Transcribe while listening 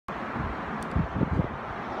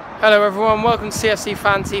Hello everyone, welcome to CFC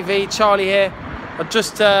Fan TV. Charlie here. I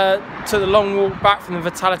just took the long walk back from the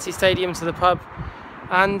Vitality Stadium to the pub,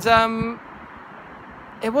 and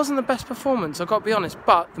it wasn't the best performance, I've got to be honest,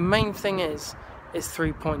 but the main thing is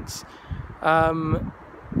 3 points.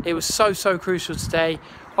 It was so crucial today.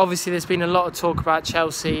 Obviously there's been a lot of talk about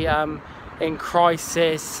Chelsea in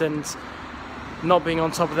crisis and not being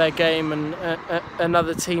on top of their game, and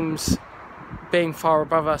other teams being far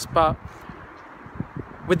above us, but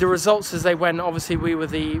with the results as they went, obviously we were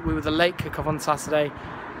the late kick-off on Saturday.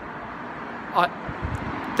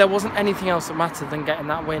 There wasn't anything else that mattered than getting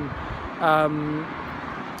that win.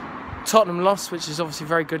 Tottenham lost, which is obviously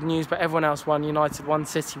very good news, but everyone else won. United won,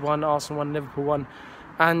 City won, Arsenal won, Liverpool won.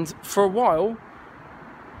 And for a while,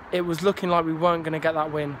 it was looking like we weren't going to get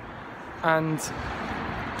that win. And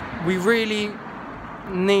we really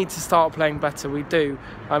need to start playing better. We do.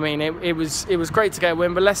 I mean, it was great to get a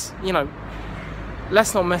win, but let's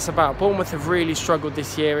not mess about. Bournemouth have really struggled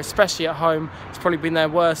this year, especially at home. It's probably been their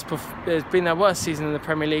worst season in the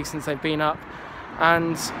Premier League since they've been up.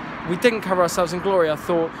 And we didn't cover ourselves in glory. I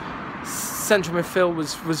thought central midfield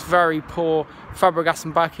was very poor. Fabregas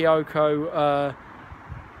and Bakayoko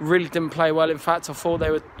really didn't play well. In fact, I thought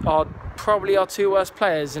they were probably our two worst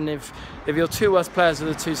players. And if your two worst players are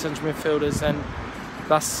the two central midfielders, then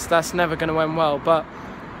that's never going to end well. But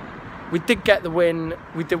we did get the win.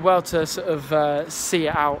 We did well to sort of see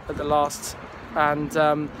it out at the last. And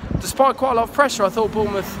despite quite a lot of pressure, I thought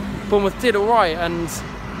Bournemouth did all right. And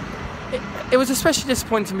it was especially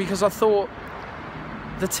disappointing because I thought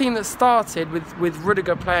the team that started with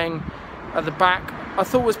Rudiger playing at the back, I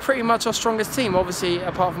thought was pretty much our strongest team. Obviously,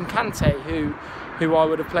 apart from Kante, who I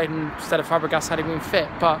would have played instead of Fabregas had he been fit.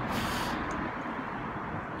 But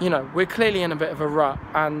we're clearly in a bit of a rut,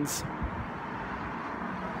 and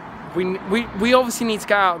we obviously need to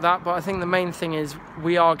get out of that, but I think the main thing is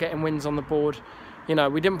we are getting wins on the board.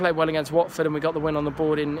 We didn't play well against Watford, and we got the win on the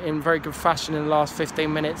board in very good fashion in the last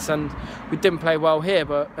 15 minutes, and we didn't play well here,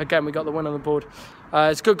 but again, we got the win on the board.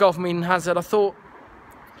 It's a good goal from Eden Hazard. I thought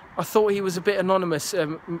he was a bit anonymous.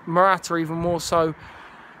 Morata even more so.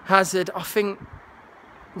 Hazard, I think,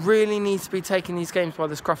 really needs to be taking these games by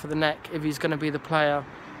the scruff of the neck if he's going to be the player.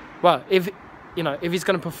 Well, if he's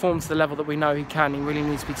going to perform to the level that we know he can, he really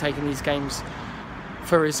needs to be taking these games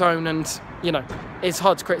for his own. And, it's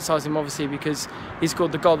hard to criticise him, obviously, because he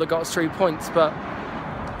scored the goal that got us 3 points. But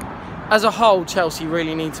as a whole, Chelsea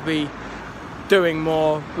really need to be doing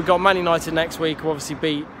more. We've got Man United next week, who obviously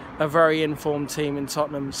beat a very informed team in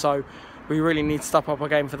Tottenham. So we really need to step up our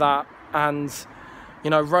game for that. And,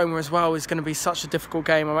 Roma as well is going to be such a difficult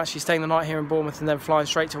game. I'm actually staying the night here in Bournemouth and then flying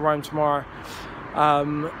straight to Rome tomorrow.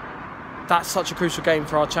 That's such a crucial game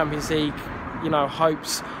for our Champions League,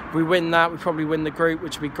 hopes. If we win that, we probably win the group,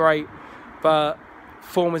 which would be great. But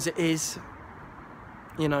form as it is,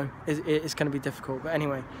 it's going to be difficult. But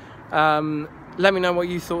anyway, let me know what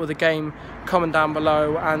you thought of the game. Comment down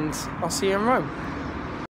below, and I'll see you in Rome.